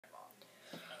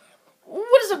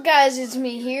What's up, guys? It's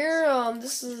me here.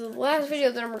 This is the last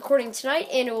video that I'm recording tonight,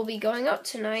 and it will be going up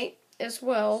tonight as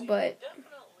well. But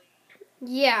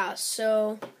yeah,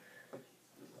 so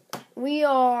we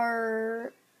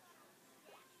are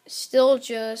still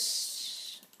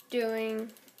just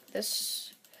doing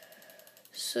this.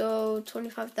 So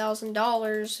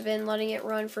 $25,000. I've been letting it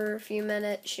run for a few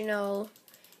minutes,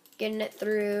 getting it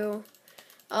through.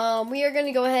 We are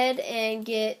gonna go ahead and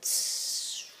get.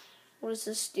 What does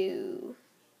this do?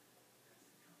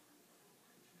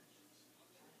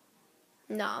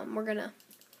 Nah, we're gonna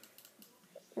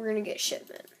get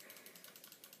shipment.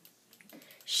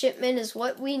 Shipment is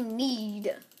what we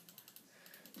need.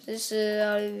 This is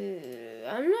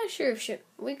I'm not sure if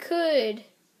we could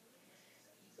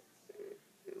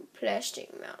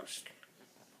plastic mouse.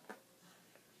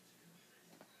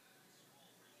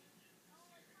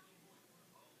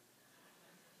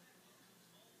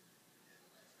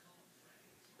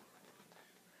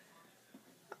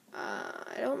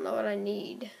 I don't know what I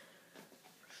need.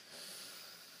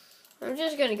 I'm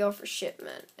just gonna go for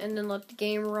shipment and then let the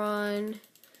game run,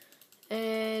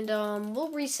 and we'll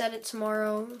reset it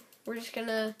tomorrow.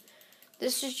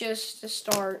 This is just the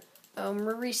start.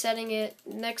 We're resetting it.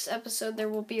 Next episode there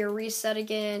will be a reset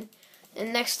again,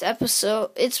 and next episode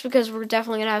it's because we're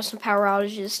definitely gonna have some power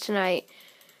outages tonight.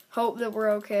 Hope that we're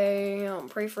okay.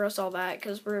 Pray for us, all that,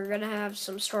 because we're gonna have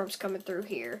some storms coming through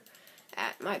here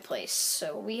at my place.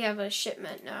 So we have a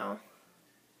shipment now.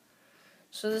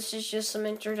 So this is just some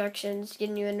introductions,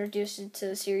 getting you introduced to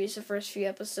the series, the first few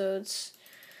episodes,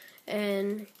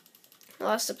 and the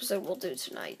last episode we'll do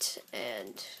tonight,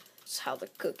 and it's how the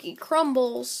cookie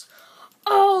crumbles.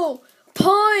 Oh,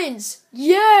 puns!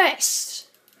 Yes!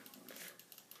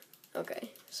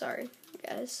 Okay, sorry,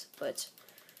 guys, but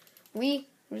we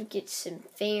will get some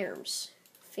farms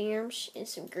and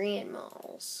some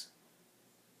grandmas.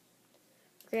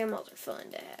 Grandmas are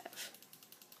fun to have.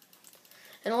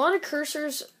 And a lot of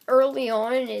cursors early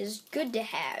on is good to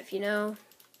have,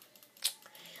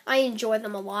 I enjoy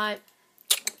them a lot.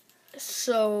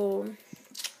 So,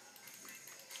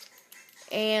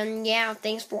 and yeah,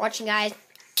 thanks for watching, guys.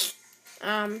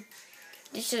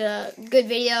 This is a good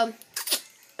video.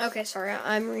 Okay, sorry,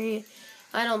 I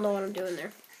don't know what I'm doing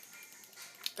there.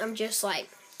 I'm just like,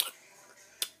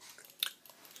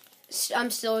 I'm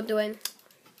still doing,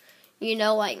 okay,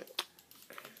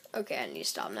 I need to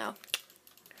stop now.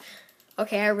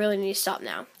 Okay, I really need to stop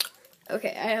now.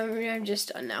 Okay, I'm just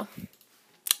done now.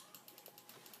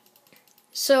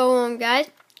 So, guys,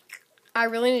 I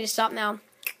really need to stop now.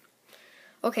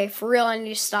 Okay, for real, I need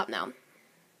to stop now.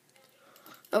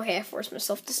 Okay, I forced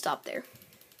myself to stop there.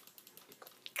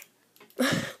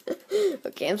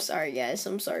 Okay, I'm sorry, guys.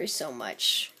 I'm sorry so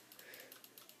much.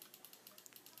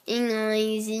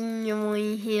 Anyways,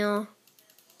 here.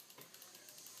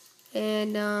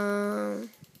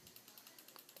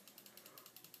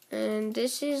 And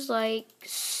this is like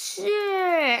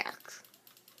sick.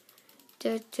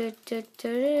 Now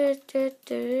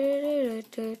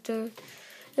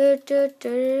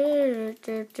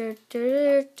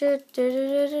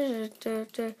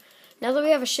that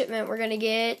we have a shipment, we're gonna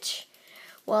get,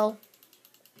 well,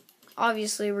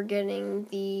 obviously we're getting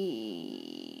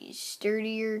the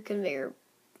sturdier conveyor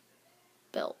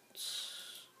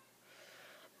belts.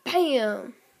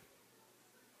 Bam!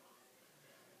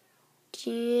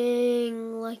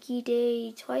 Dang, lucky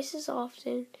day. Twice as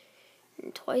often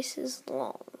and twice as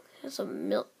long. That's a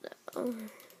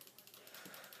meltdown.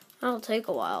 That'll take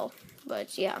a while,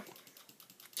 but yeah.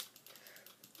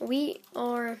 We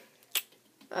are...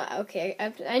 okay,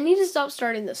 I need to stop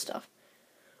starting this stuff.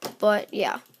 But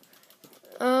yeah.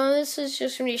 This is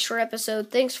just going to be a short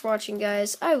episode. Thanks for watching,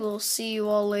 guys. I will see you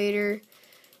all later.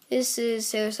 This is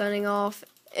Taylor signing off,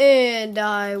 and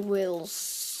I will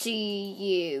see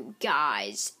you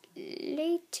guys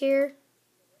later.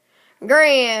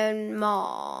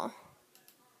 Grandma.